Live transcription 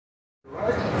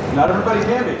Not everybody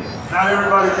can be. Not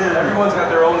everybody can. Everyone's got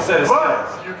their own set of skills.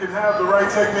 But you can have the right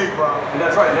technique, Bob. And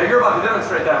that's right. Now you're about to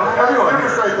demonstrate that for everyone.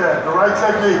 Demonstrate that, the right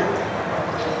technique.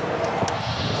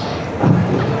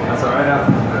 That's all right. Now,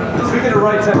 speaking of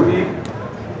right technique,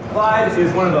 Clyde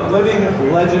is one of the living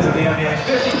legends of the NBA.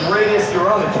 50 greatest. You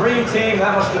were on the dream team.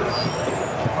 That must have.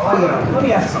 Let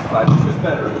me ask you something, Clyde. Which was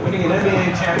better, winning an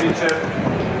NBA championship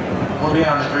or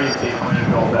being on the dream team and winning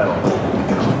a gold medal?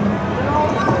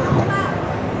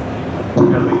 I'm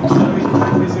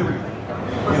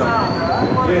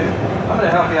going to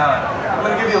help you out. I'm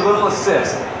going to give you a little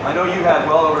assist. I know you had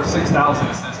well over 6,000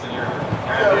 assists in your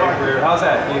NBA career. How's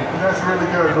that? That's really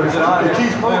good. But it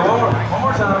keeps moving. One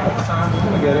more time. I'm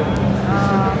going to get it.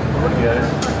 I'm going to get it.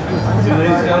 See,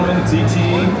 ladies and gentlemen,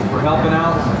 ZTE, we're helping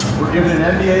out. We're giving an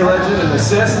NBA legend an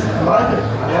assist. I like it.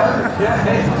 Yeah.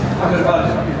 Hey, I'm about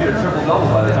to get a triple-double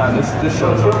by the time this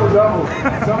show's over. Triple-double.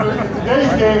 In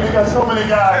today's game, you got so many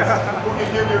guys who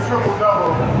can give you a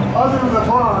triple-double. Other than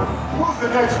LeBron, who's the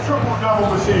next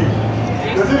triple-double machine?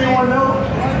 Does anyone know?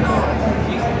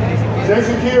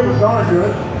 Jason Kidd was darn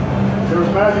good. There was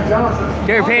Magic Johnson.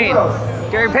 Gary Payne.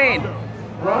 Gary Payne.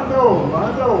 Rondo,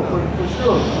 for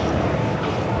sure.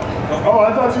 Oh,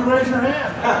 I thought you raised your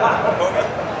hand.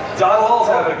 John Wall's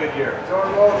having a good year. John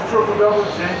Wall's a triple-double,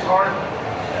 James Harden.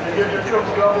 They give you a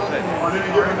triple-double on any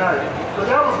given night. But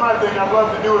that was my thing. I'd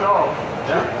love to do it all.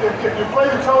 Yeah. If you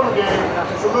play the total game,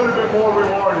 it's a little bit more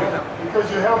rewarding because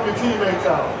you help your teammates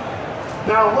out.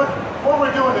 Now, what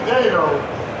we're doing today, though,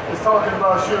 is talking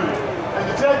about shooting. And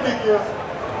the technique is,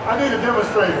 I need a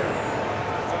demonstrator.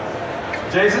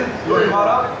 Jason, you want to come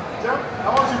on up? Yep.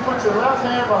 I want you to put your left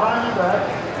hand behind your back,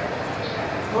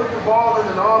 put the ball in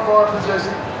an arm bar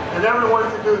position, and everyone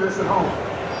can do this at home.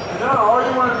 And now all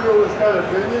you want to do is kind of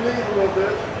bend your knees a little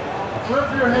bit, flip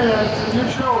your hand to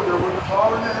your shoulder with the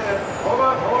ball in your hand. Hold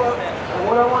up. And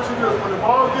what I want you to do is when the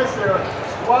ball gets there,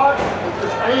 squat and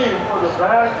just aim for the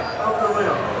back of the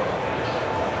rim.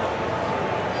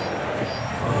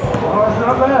 Oh, it's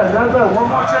not bad. One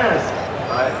more chance.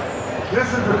 All right. This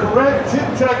is the correct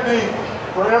technique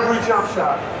for every jump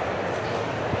shot.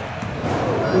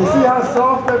 You see how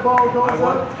soft that ball goes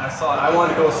up? I saw it. I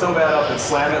wanted to go so bad up and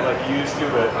slam it like you used to,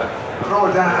 but throw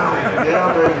it down.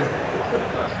 Yeah, baby.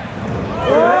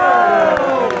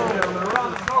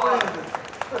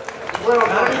 Well,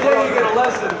 every day you get a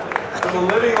lesson from a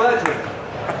living legend.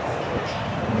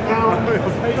 Now,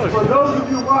 for those of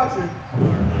you watching,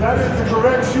 that is the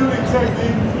correct shooting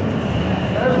technique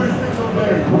every single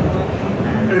day.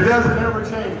 It doesn't ever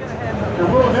change. It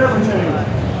will never change.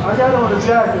 I got on a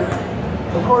jacket.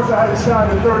 Of course, I hadn't shot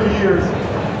in 30 years,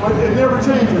 but it never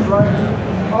changes, right?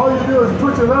 All you do is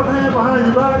put your left hand behind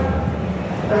your back,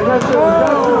 and that's it.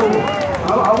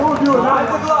 I won't do it.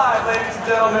 Ride the glide, ladies and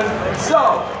gentlemen.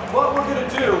 So, what we're going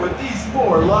to do with these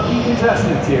 4 lucky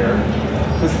contestants here,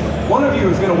 because one of you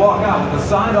is going to walk out with a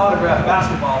signed autographed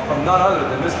basketball from none other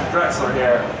than Mr. Drexler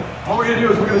here. What we're going to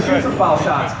do is we're going to shoot some foul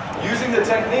shots. Using the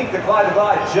technique that Clyde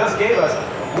just gave us,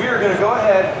 we are going to go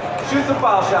ahead, shoot some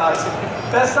foul shots.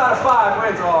 Best out of 5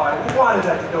 wins. Oh, I wanted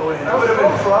that to go in. It would have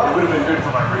been good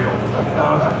for my reel.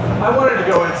 I wanted to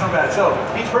go in so bad. So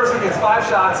each person gets 5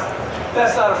 shots.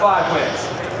 Best out of 5 wins.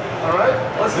 All right.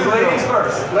 Let's do ladies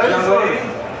first. Ladies first.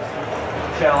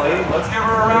 Kelly, let's give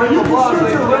her a round of applause.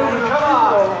 Come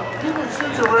on. You can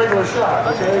shoot your regular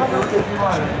shot. Okay. If you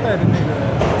want it.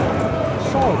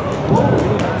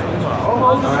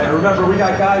 All right, remember we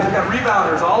got guys, we got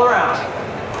rebounders all around.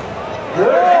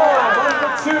 Yeah.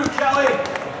 1 for 2, Kelly.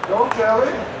 Go,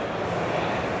 Kelly.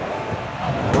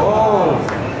 Oh,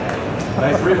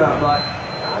 nice rebound, Clyde. I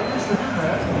used to do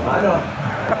that. I know.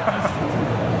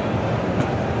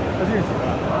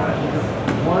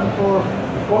 1 for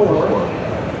 4.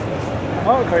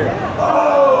 Okay.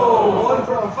 Oh, 1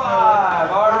 for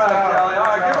 5. All right, Kelly. All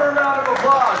right, give her a round of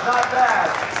applause. Not bad.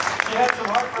 She had some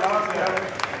heart for Kelly.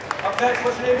 Up next,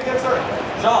 what's your name again, sir?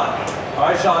 Sean. All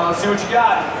right, Sean, let's see what you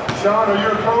got. Sean, are you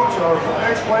a coach or an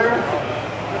ex-player?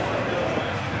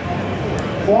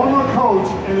 Former coach,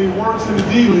 and he works in the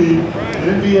D-League,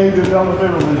 NBA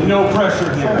Developmental League. No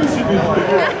pressure here. So he should be pretty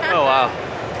good. Oh, wow.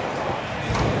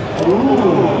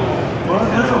 Ooh.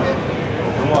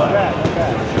 Come on.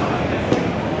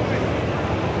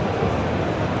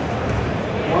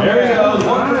 There he goes. 1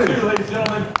 for 2, ladies and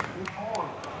gentlemen.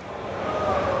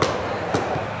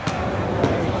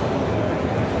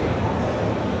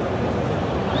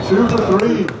 2 for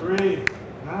 3. 3.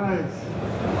 Nice.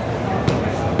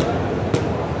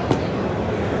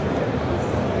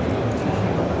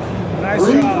 Nice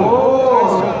 3, job. 4.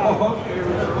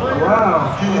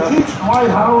 Wow. Can you teach Dwight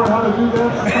Howard how to do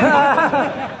that?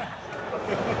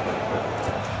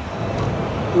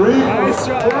 3 Nice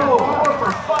for try. 4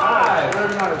 for 5.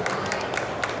 Very nice.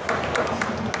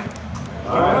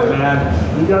 All right, man.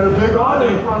 You got a big order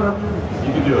in front of you.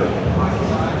 You can do it.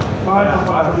 5 for 5.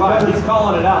 5 for 5. He's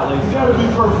calling it out, ladies. You got to be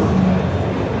perfect.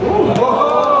 Ooh.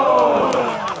 Whoa!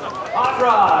 Hot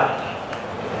rod.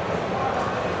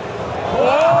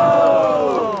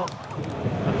 Whoa!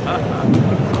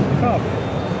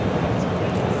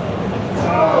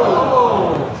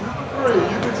 Oh. 2 for 3.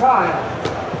 You can tie it.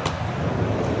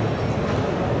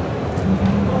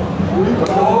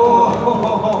 Oh!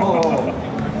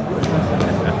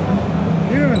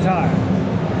 You didn't tie.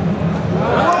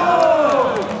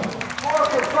 Whoa! 4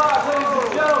 for 5, ladies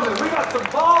and gentlemen. We got some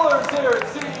ballers here at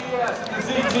CES and the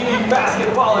ZTE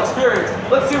basketball experience.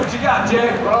 Let's see what you got, Jay.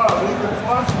 Wow, he's a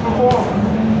clutch performer.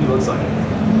 He looks like it.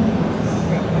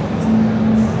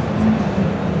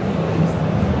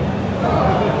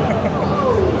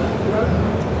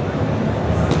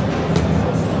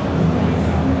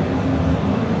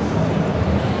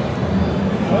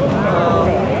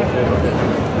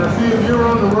 Now see, if you're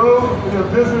on the road in a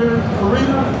visitor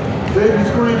arena, they be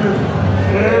screaming,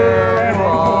 air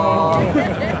ball.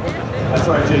 That's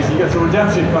right, Jason. You got some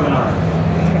redemption coming on.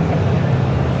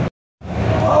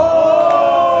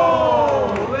 Oh!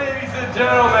 Ladies and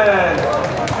gentlemen,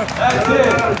 that's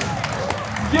it.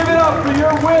 Give it up for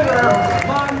your winner,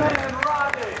 my man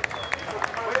Rodney.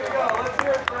 Way to go. Let's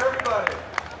hear it for everybody.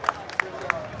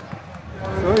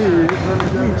 所以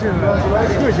应进了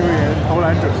各球员投篮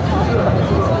者。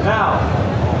 Now,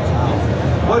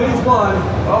 what he's won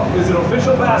is an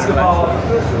official basketball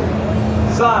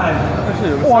signed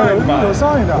哇，有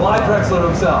上一的。 Clyde Drexler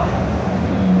himself.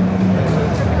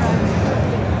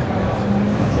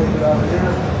 Take it out of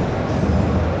here.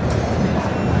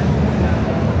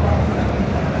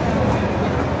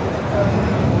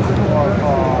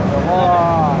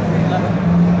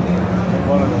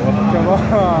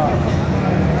 Come on.